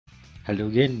Hello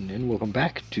again, and welcome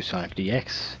back to Sonic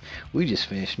DX. We just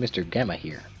finished Mr. Gamma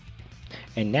here.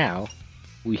 And now,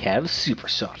 we have Super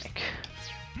Sonic.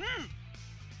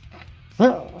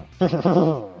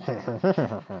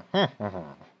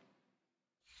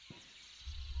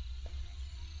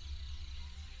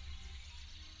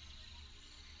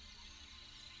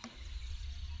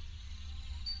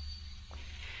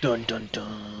 Dun dun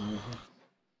dun.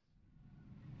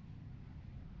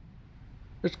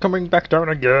 It's coming back down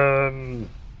again.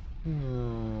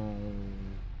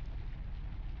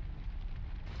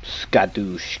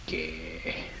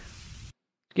 Skadushke.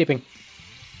 Skipping.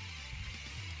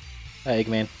 Hi,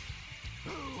 Eggman.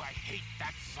 Oh, I hate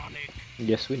that Sonic.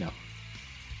 Yes, we know.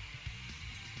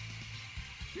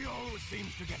 He always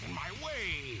seems to get in my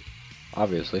way.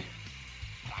 Obviously.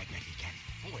 But I bet he can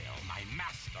foil my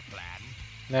master plan.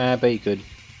 Nah, I bet you could.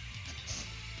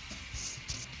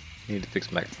 Need to fix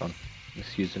the microphone.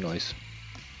 Excuse the noise.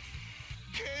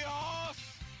 Chaos!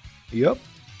 Yep.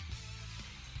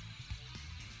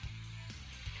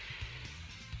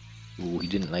 Ooh, he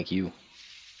didn't like you.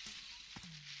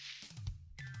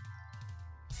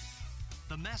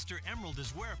 The Master Emerald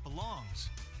is where it belongs.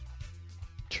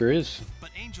 Sure is.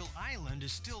 But Angel Island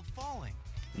is still falling.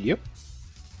 Yep.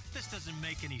 This doesn't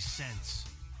make any sense.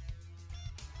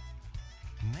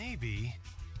 Maybe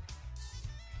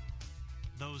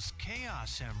those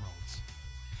Chaos Emeralds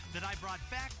that I brought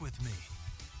back with me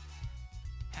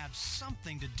have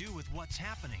something to do with what's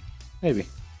happening. Maybe.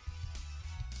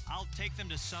 I'll take them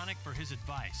to Sonic for his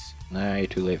advice. Nah, you're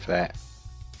too late for that.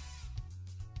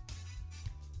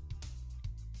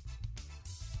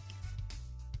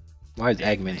 Why is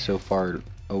Eggman so far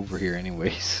over here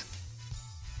anyways?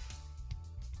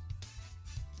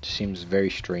 Seems very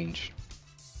strange.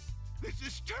 This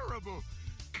is terrible.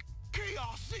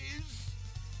 Chaos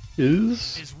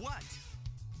Is what?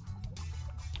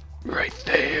 Right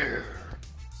there.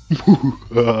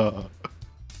 You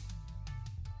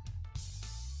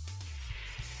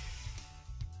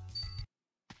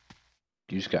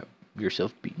just got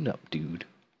yourself beaten up, dude.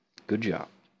 Good job.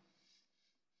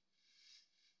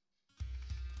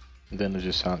 And then there's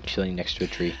just Sonic chilling next to a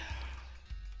tree.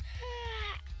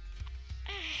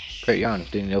 Great yawn,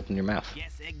 didn't open your mouth.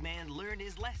 Guess Eggman learned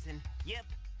his lesson. Yep.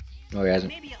 Oh, he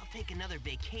hasn't. Maybe I'll take another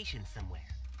vacation somewhere.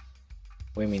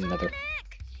 What do you mean another?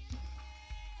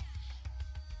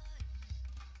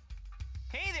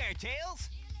 Hey there, Tails!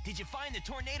 Did you find the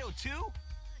tornado too?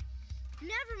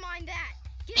 Never mind that.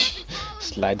 Get up and follow me.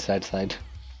 Slide, slide, slide.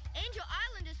 Angel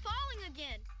Island is falling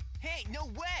again. Hey, no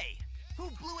way! Who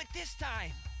blew it this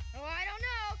time? Oh, I don't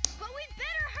know, but we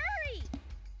better hurry.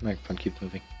 Microphone keeps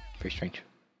moving. Very strange.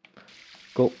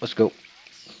 Go, let's go.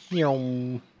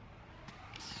 Meow.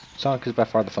 Sonic is by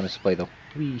far the funnest to play though.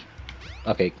 Whee.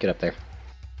 Okay, get up there.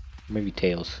 Maybe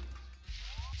Tails.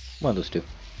 One of those two.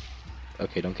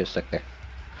 Okay, don't get stuck there.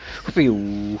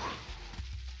 Whoopee.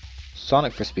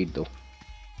 Sonic for speed though.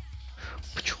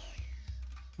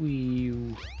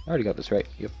 Whee. I already got this right.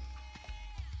 Yep.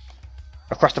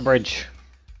 Across the bridge.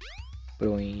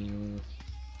 Boing.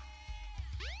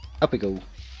 Up we go.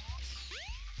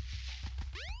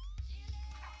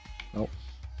 Nope.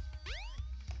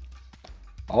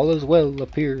 All is well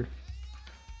up here.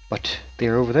 But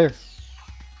they're over there.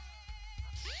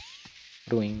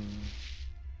 Boing.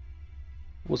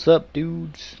 What's up,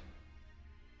 dudes?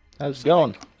 How's it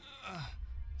going?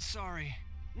 Sorry.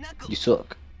 Knuckles You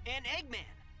suck. and Eggman.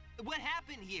 What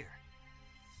happened here?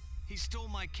 He stole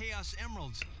my Chaos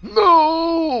Emeralds,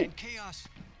 No! and Chaos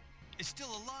is still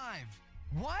alive.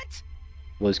 What?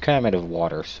 Well, he's kind of made of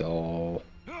water, so...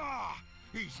 Ah,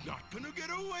 he's not gonna get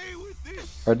away with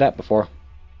this. Heard that before.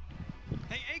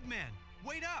 Hey, Eggman,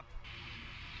 wait up!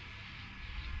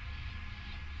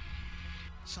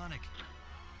 Sonic,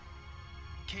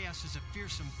 Chaos is a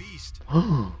fearsome beast.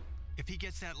 If he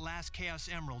gets that last Chaos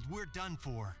Emerald, we're done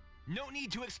for. No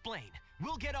need to explain.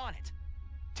 We'll get on it.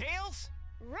 Tails?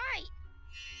 Right.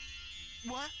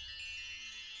 What?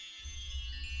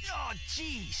 Oh,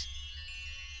 jeez.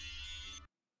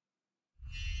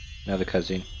 Another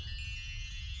cutscene.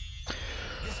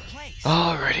 This place.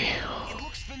 Alrighty. It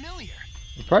looks familiar.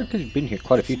 Probably because you've been here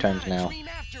quite a few It's times not now. a dream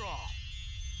after all.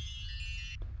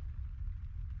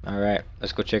 Alright,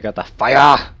 let's go check out the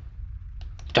fire!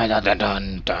 Dun dun dun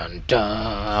dun dun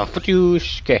dun!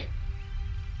 Futushke!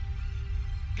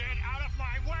 Get out of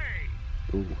my way.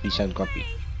 Ooh, he sounds grumpy.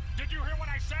 Did you hear what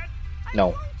I said? No.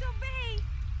 Won't obey.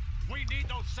 We need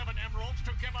those 7 emeralds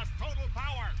to give us total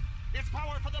power. It's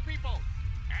power for the people.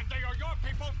 And they are your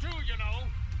people too, you know.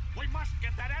 We must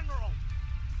get that emerald.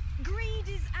 Greed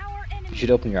is our enemy. You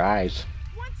should open your eyes.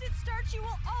 Once it starts, you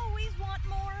will always want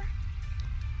more.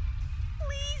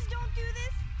 Don't do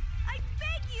this. I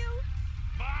beg you.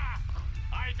 Bah!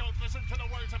 I don't listen to the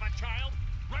words of a child.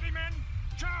 Ready, men?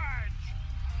 Charge!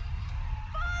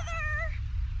 Father!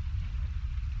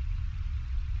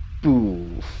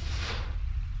 Boof.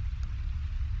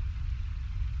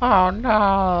 Oh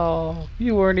no,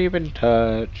 you weren't even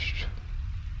touched.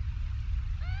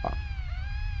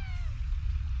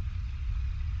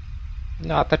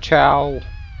 Not the Chow.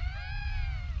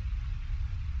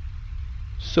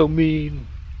 So mean.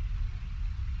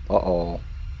 Uh-oh.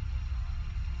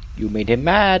 You made him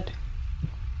mad.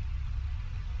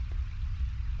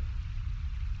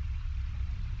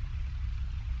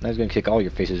 Now he's gonna kick all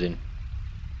your faces in.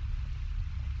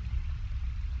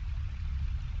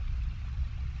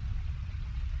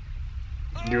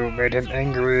 You made him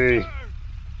angry.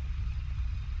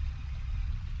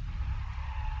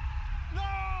 No!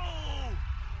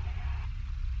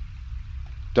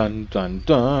 Dun dun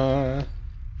dun.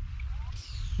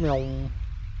 Meow.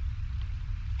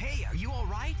 Hey, are you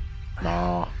alright?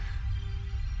 Nah.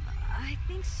 I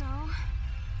think so.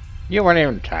 You weren't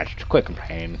even touched. Quit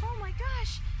complaining. Oh my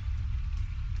gosh.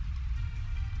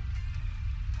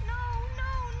 No,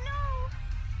 no, no.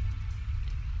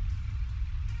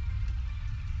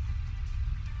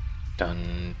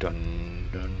 Dun dun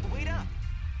dun. Wait up.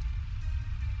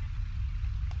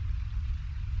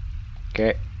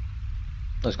 Okay.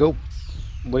 Let's go.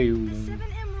 The Woo. 7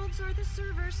 emeralds are the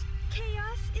servers.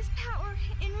 Chaos is power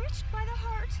enriched by the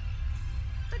heart.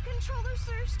 The controller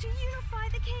serves to unify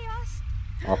the chaos.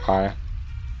 Okay.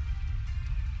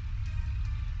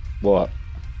 What?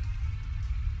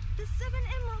 The 7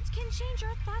 emeralds can change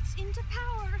our thoughts into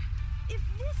power. If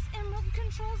this emerald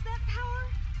controls that power,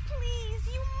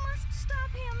 please, you must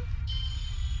stop him.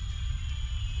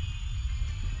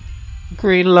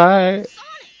 Green light.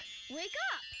 Sonic, wake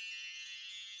up!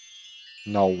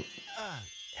 No.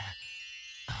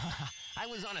 I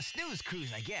was on a snooze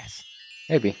cruise, I guess.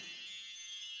 Maybe.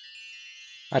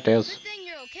 Hi, Tails. Good thing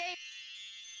you're okay.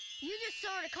 You just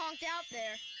sort of conked out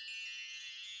there.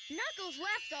 Knuckles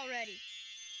left already.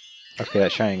 Okay,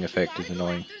 that shining You effect gotta is go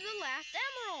annoying. after the last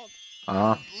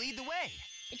emerald. Lead the way.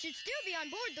 It should still be on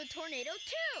board the tornado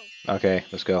too. Okay,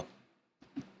 let's go.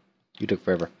 You took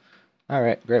forever.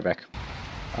 Alright, right back.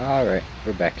 Alright,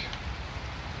 we're back.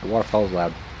 The waterfall's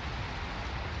loud.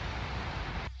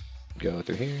 Go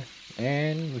through here,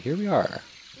 and here we are.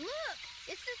 Look,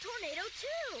 it's the tornado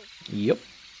too. Yep,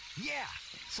 Yeah,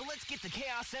 so let's get the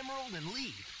Chaos Emerald and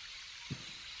leave.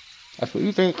 that's what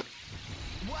you think.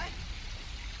 What?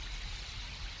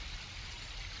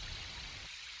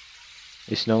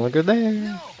 It's no longer there.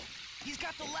 No! He's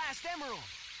got the last emerald!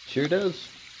 Sure does.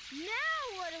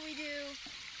 Now what do we do?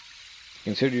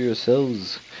 Consider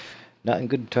yourselves not in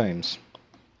good times.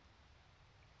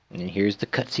 And here's the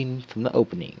cutscene from the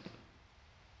opening.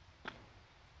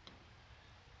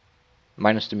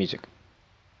 Minus the music.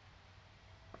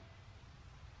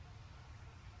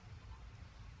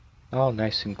 All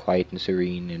nice and quiet and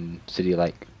serene and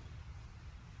city-like.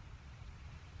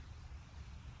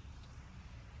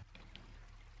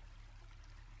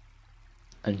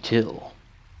 Until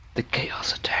the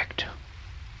chaos attacked.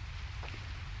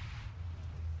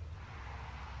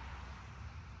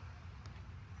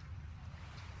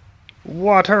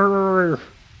 Water!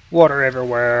 Water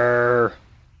everywhere!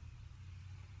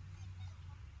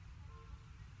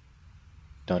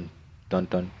 Dun, dun,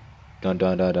 dun, dun,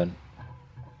 dun, dun, dun.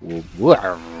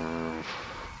 Whoa.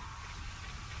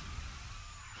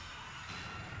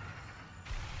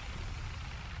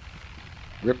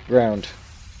 Rip ground.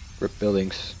 Rip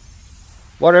buildings.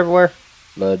 Water everywhere.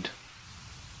 Blood.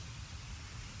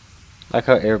 Like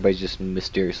how everybody's just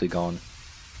mysteriously gone.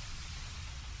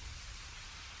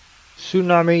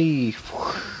 Tsunami!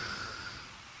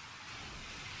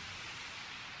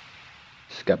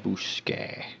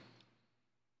 Skabooshka.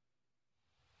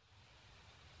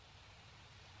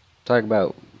 Talk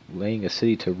about laying a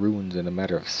city to ruins in a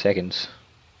matter of seconds.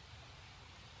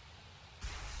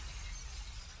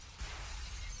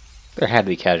 There had to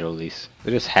be casualties.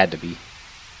 There just had to be.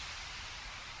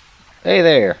 Hey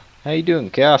there! How you doing,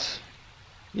 Chaos?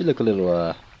 You look a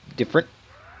little, different.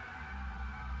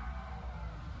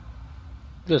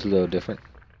 Just a little different.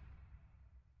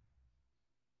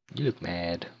 You look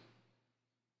mad.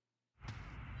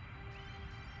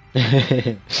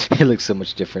 It looks so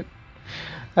much different.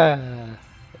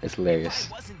 It's hilarious.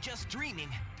 I wasn't just dreaming.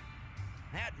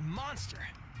 That monster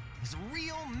is a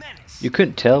real menace. You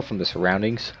couldn't tell from the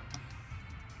surroundings.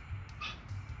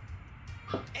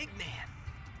 Eggman.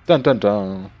 Dun dun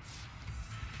dun.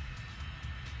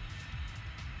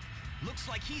 Looks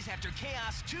like he's after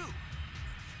Chaos too.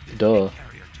 Duh.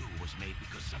 Carrier 2 was made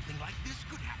because something like this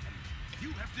could happen.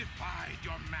 You have defied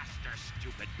your master,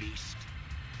 stupid beast.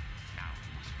 Now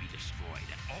you must be destroyed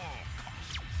at all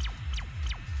costs.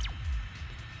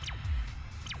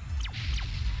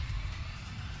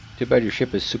 Too bad your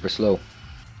ship is super slow.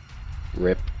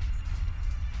 Rip.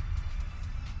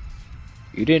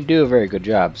 You didn't do a very good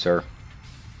job, sir.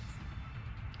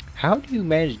 How do you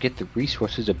manage to get the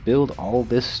resources to build all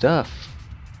this stuff?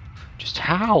 Just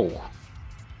how?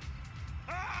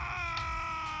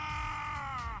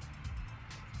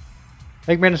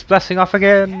 Eggman is blasting off Had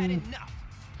again! enough.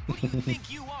 Who do you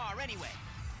think you are, anyway?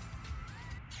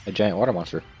 A giant water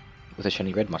monster. With a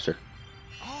shiny red monster.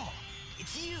 Oh,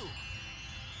 it's you.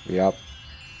 Yup.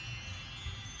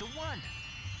 The one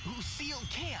who sealed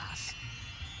chaos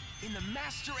in the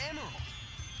Master Emerald.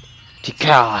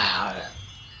 Tikal!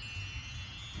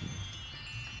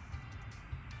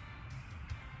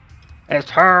 It's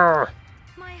her!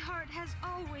 My heart has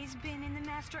always been in the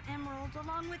Master Emerald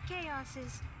along with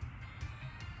Chaos's.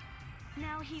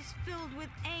 Now he's filled with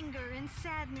anger and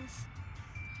sadness.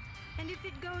 And if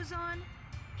it goes on,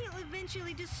 he'll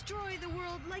eventually destroy the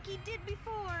world like he did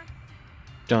before.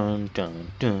 Dun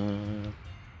dun dun.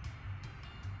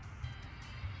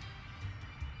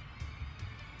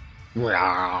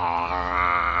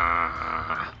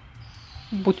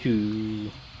 What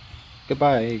you?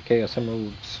 Goodbye, Chaos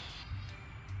Emeralds.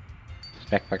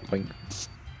 Smack back blink.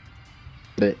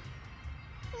 But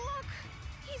Look!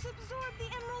 He's absorbed the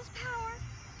Emerald's power.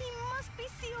 He must be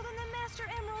sealed in the Master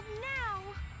Emerald now.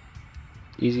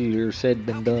 easier said How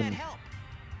than can done. that help?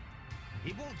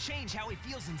 It won't change how he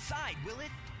feels inside, will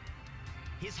it?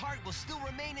 His heart will still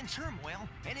remain in turmoil,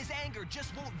 and his anger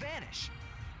just won't vanish.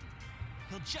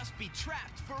 He'll just be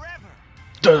trapped forever.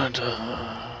 Dun,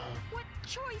 dun. What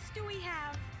choice do we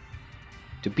have?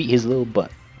 To beat his little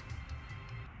butt.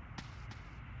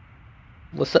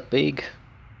 What's up, Big?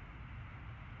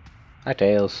 Hi,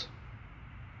 Tails.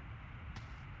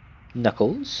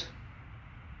 Knuckles.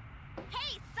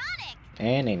 Hey, Sonic!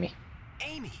 And Amy.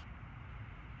 Amy!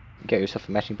 You got yourself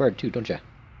a matching bird too, don't ya?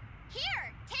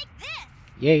 Here, take this!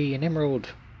 Yay, an emerald!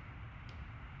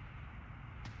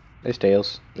 There's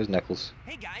Tails. There's Knuckles.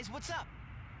 Hey guys, what's up?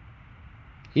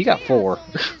 He got 4. Chaos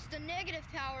only uses the negative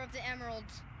power of the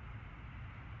emeralds.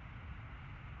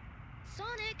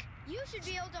 Sonic, you should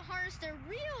be able to harness their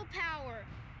real power.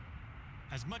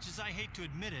 As much as I hate to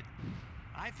admit it,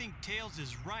 I think Tails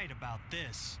is right about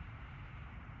this.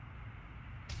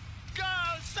 Go,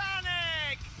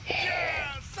 Sonic!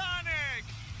 Yeah, Sonic!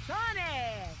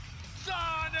 Sonic!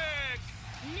 Sonic!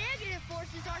 Negative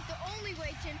forces aren't the only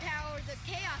way to empower the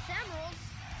Chaos Emeralds.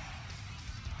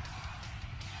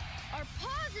 Our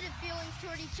positive feelings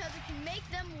toward each other can make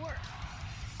them work.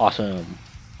 Awesome.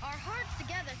 Our hearts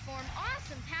together form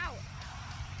awesome power.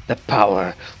 The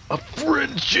power of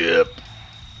friendship.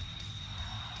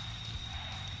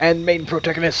 And main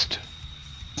protagonist.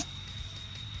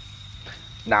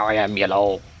 Now I am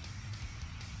yellow.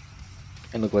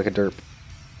 And look like a derp.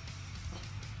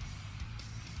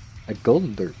 A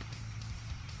golden derp.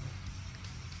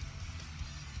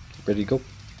 Ready to go?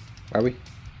 Are we?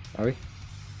 Are we?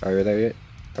 Are we there yet?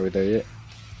 Are we there yet?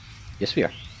 Yes, we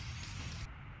are.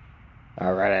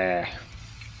 Alrighty.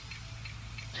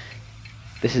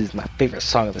 This is my favorite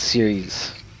song of the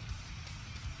series.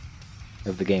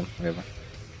 Of the game, whatever.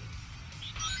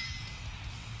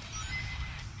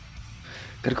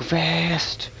 Gotta go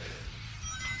fast.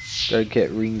 Gotta get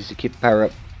rings to keep power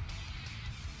up.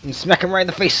 And smack him right in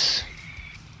the face.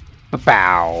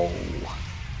 Ba-bow.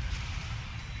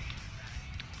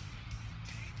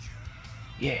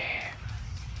 Yeah.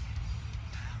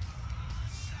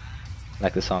 I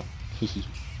like this song. Hehe.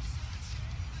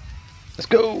 Let's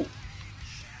go.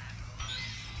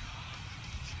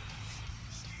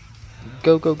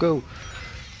 Go, go, go.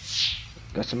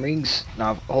 Got some rings.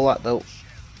 Not a whole lot though.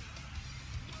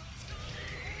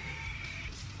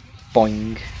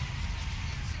 Boing.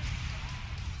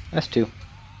 That's 2.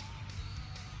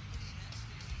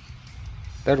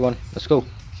 Third one. Let's go.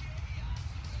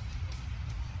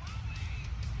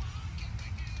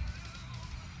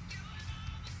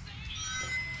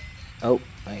 Oh,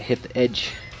 I hit the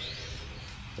edge.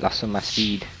 Lost some of my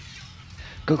speed.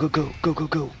 Go, go, go, go, go,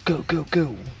 go, go, go,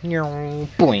 go.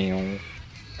 Boing.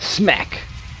 Smack.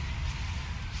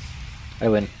 I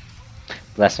win.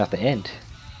 But that's not the end.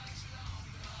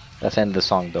 That's the end of the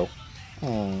song, though.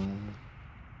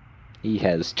 He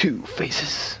has 2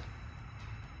 faces.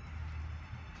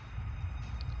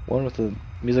 One with the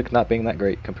music not being that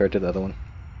great compared to the other one.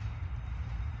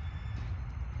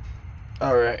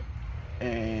 Alright.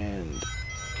 And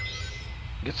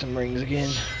get some rings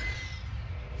again.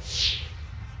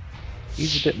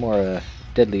 He's a bit more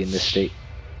deadly in this state.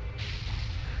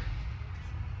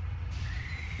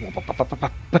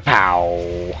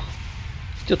 Pow!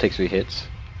 Still takes 3 hits.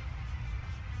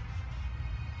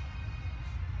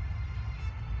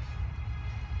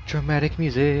 Dramatic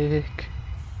music.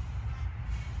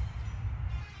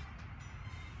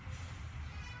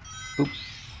 Boop.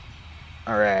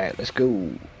 Alright, let's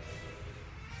go.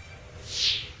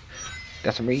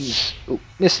 Got some rings. Oh,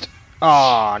 missed.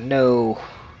 Aw, no.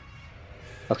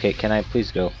 Okay, can I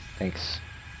please go? Thanks.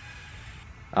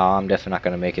 Oh, I'm definitely not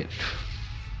gonna make it.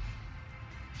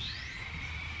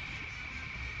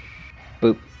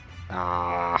 Boop.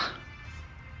 Ah.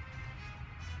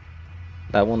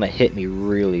 That one that hit me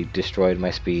really destroyed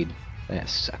my speed. That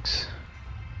sucks.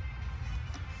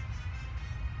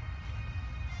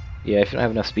 Yeah, if you don't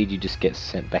have enough speed, you just get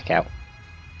sent back out,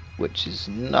 which is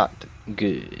not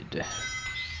good.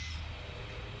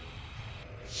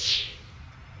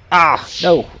 Ah,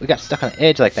 no! We got stuck on the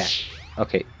edge like that.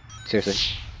 Okay, seriously.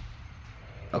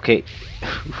 Okay.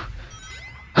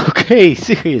 Okay,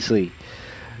 seriously.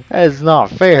 That is not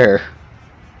fair.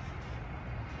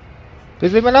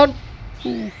 Please leave me alone.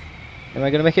 Ooh. Am I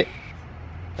gonna make it?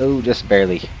 Oh, just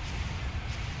barely.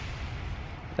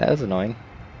 That was annoying.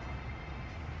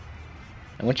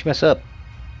 And once you mess up,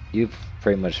 you've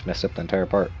pretty much messed up the entire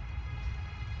part.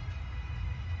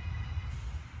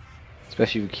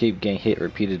 Especially if you keep getting hit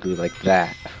repeatedly like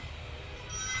that.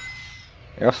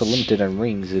 You're also limited on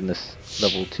rings in this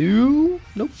level too.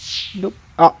 Nope. Nope.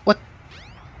 Ah, what?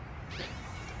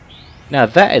 Now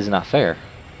that is not fair.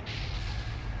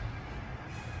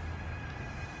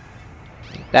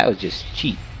 That was just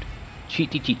cheat.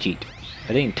 Cheat. I didn't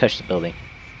even touch the building.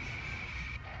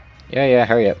 Yeah,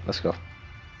 hurry up. Let's go.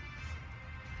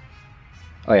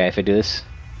 Oh yeah, if I do this...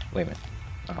 Wait a minute.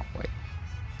 Oh, wait.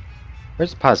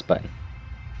 Where's the pause button?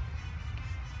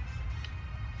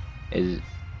 Is...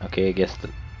 Okay, I guess the...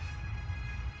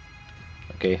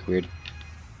 Okay, weird.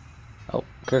 Oh,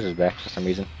 cursor's back for some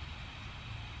reason.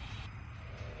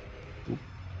 Oop.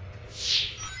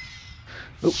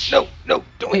 Oh, no!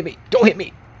 Don't hit me! Don't hit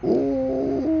me!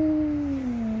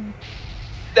 Ooh.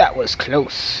 That was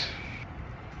close.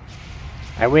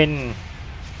 I win.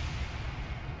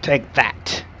 Take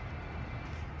that.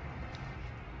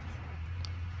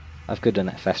 I could have done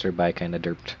that faster, but I kinda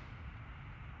derped.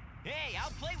 Hey, I'll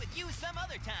play with you some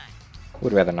other time.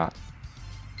 Would rather not.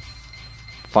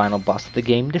 Final boss of the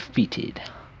game defeated.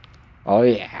 Oh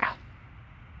yeah.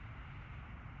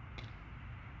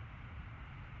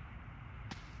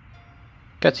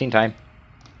 Cutscene time.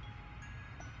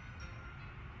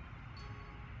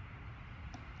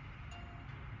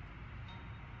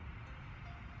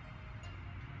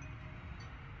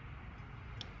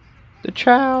 The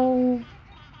chow.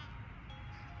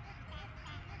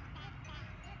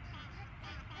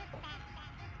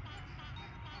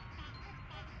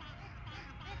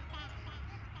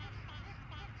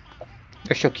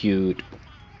 They're so cute.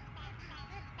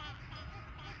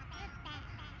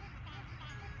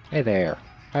 Hey there.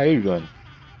 How you doing?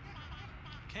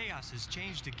 Chaos has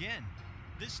changed again,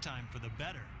 this time for the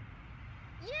better.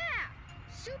 Yeah!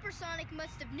 Supersonic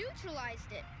must have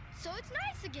neutralized it, so it's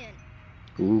nice again.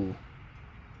 Ooh.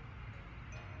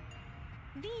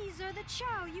 These are the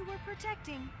Chow you were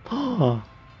protecting.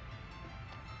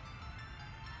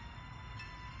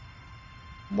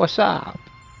 What's up?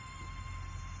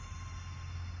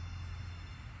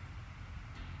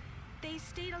 They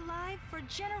stayed alive for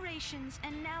generations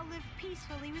and now live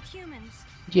peacefully with humans.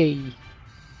 Yay.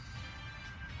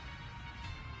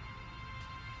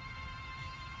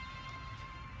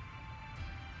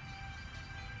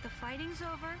 The fighting's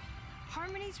over,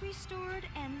 harmony's restored,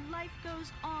 and life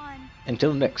goes on.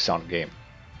 Until next Sonic game.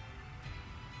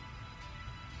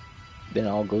 Then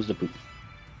all goes to poop.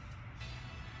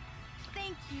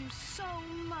 Thank you so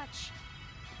much.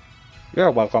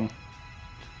 You're welcome.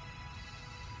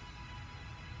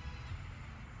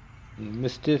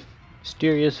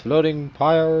 Mysterious floating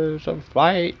powers of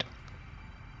flight.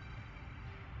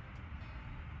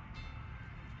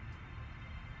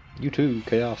 You too,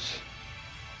 Chaos.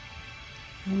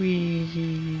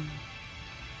 Wee.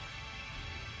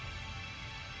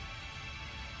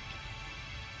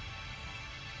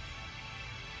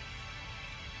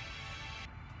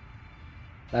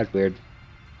 That's weird.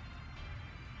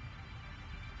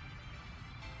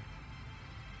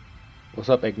 What's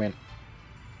up, Eggman?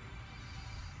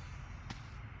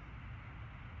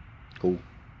 Cool.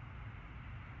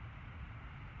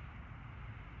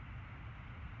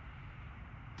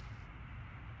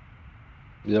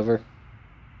 Is it over?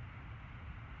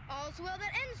 All's well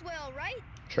that ends well, right?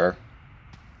 Sure.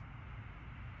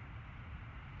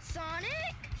 Sonic!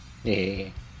 Yeah.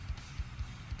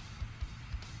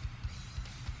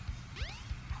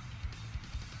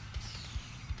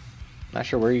 Not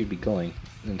sure where you'd be going.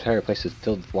 The entire place is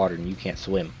filled with water and you can't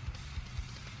swim.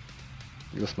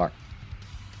 You're smart.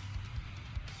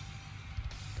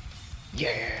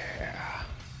 Yeah!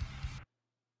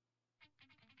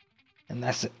 And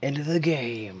that's the end of the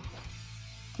game.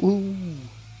 Woo!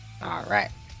 Alright.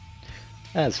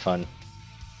 That was fun.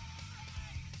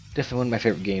 Definitely one of my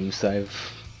favorite games I've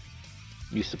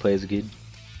used to play as a kid.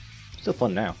 Still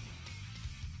fun now.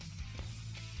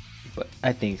 But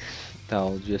I think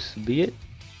that'll just be it.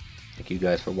 Thank you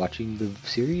guys for watching the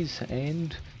series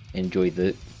and enjoy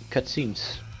the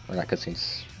cutscenes. Or not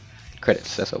cutscenes,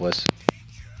 credits, that's what it was.